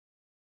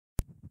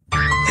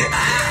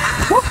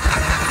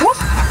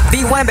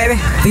B1, baby.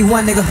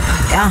 B1, nigga.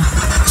 Yeah.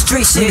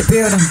 Street shit.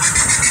 Building.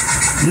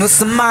 No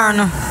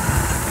Samarna.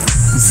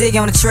 Ziggy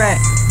on the track.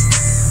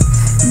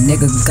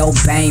 Nigga go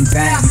bang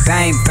bang,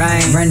 Bang,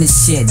 bang. run this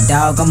shit,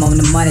 dog. I'm on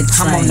the money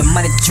train. I'm on the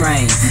money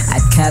train. I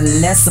care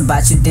less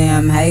about you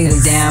damn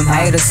haters. Damn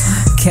haters.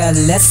 Care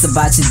less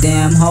about your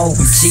damn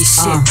hoes. G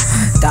shit.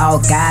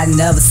 Dog, I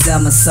never sell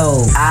my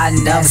soul. I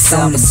never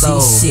sell my soul.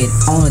 G shit,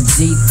 on a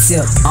G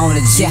tip. On the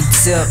G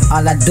tip.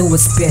 All I do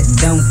is spit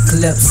them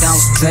clips.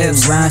 Straight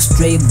round,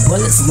 straight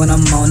bullets when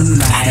I'm on the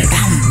mic.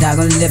 Dog,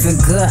 I'm living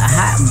good,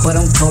 hot, but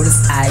I'm cold as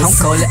ice. I'm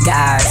cold as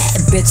Got ice.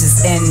 bad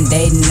bitches and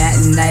they not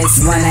nice.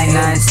 When I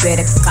ain't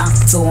better come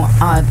to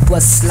an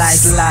pussy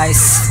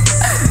slice.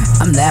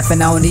 I'm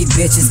laughing on these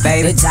bitches,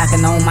 baby. They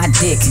jocking on my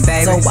dick,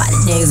 baby. So why the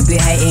niggas be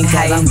hating?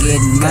 Cause I'm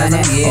getting money.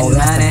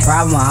 That's the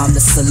problem, I'm the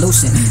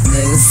solution.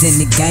 Niggas in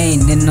the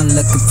game, then I'm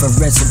looking for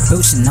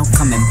retribution. I'm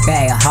coming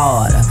back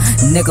harder.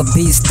 Nigga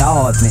be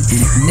starving.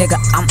 Nigga,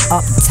 I'm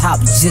up top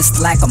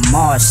just like a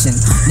Martian.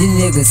 These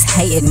niggas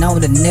hating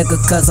on the nigga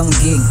cause I'm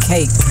getting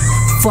cake.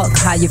 Fuck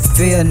how you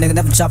feel, nigga.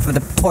 Never drop from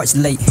the porch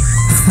late.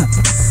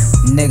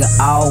 Nigga,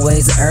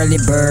 always early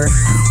bird.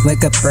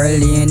 Wake up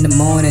early in the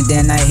morning,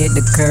 then I hit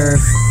the curve.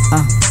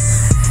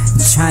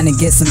 Trying to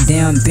get some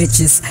damn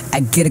bitches. I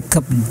get a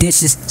couple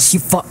dishes. She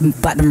fuck me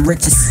about them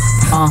riches.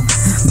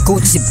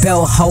 Gucci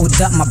belt, hold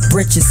up my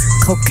britches.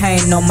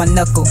 Cocaine on my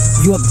knuckle.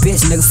 You a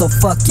bitch, nigga, so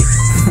fuck you.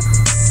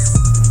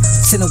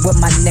 Chillin' with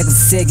my nigga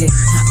Ziggy.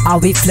 All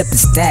we flippin'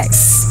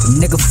 stacks.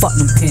 Nigga, fuck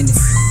them pennies.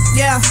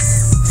 Yeah,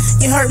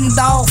 you heard me,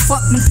 dog.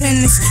 Fuck them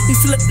pennies. We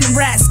flippin'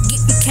 rats,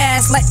 getting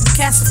cash like the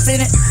cast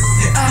in it.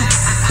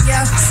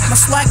 Yeah, my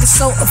swag is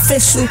so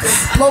official.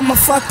 Blow my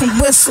fucking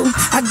whistle.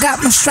 I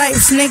got my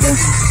stripes, nigga.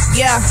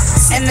 Yeah,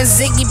 and the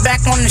Ziggy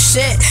back on the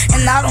shit.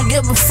 And I don't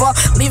give a fuck.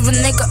 Leave a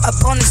nigga up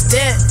on his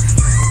dead.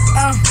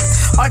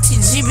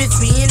 RTG bitch,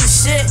 we in the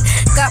shit.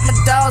 Got my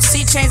dog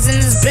C-chains in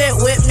this bed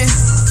with me.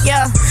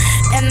 Yeah,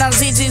 and I'm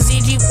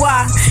ZGZGY.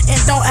 And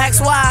don't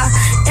ask why.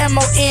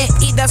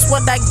 MONE, that's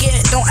what I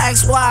get. Don't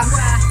ask why.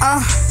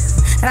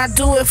 And I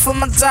do it for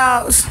my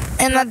dogs.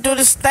 And I do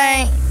this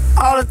thing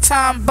all the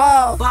time,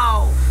 ball.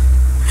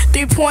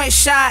 3-point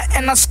shot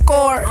and I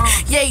scored.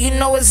 Yeah, you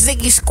know it's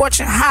Ziggy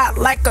scorching hot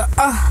like a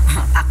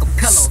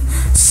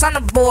Acapella. son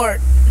of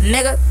board,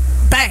 nigga.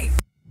 Bang.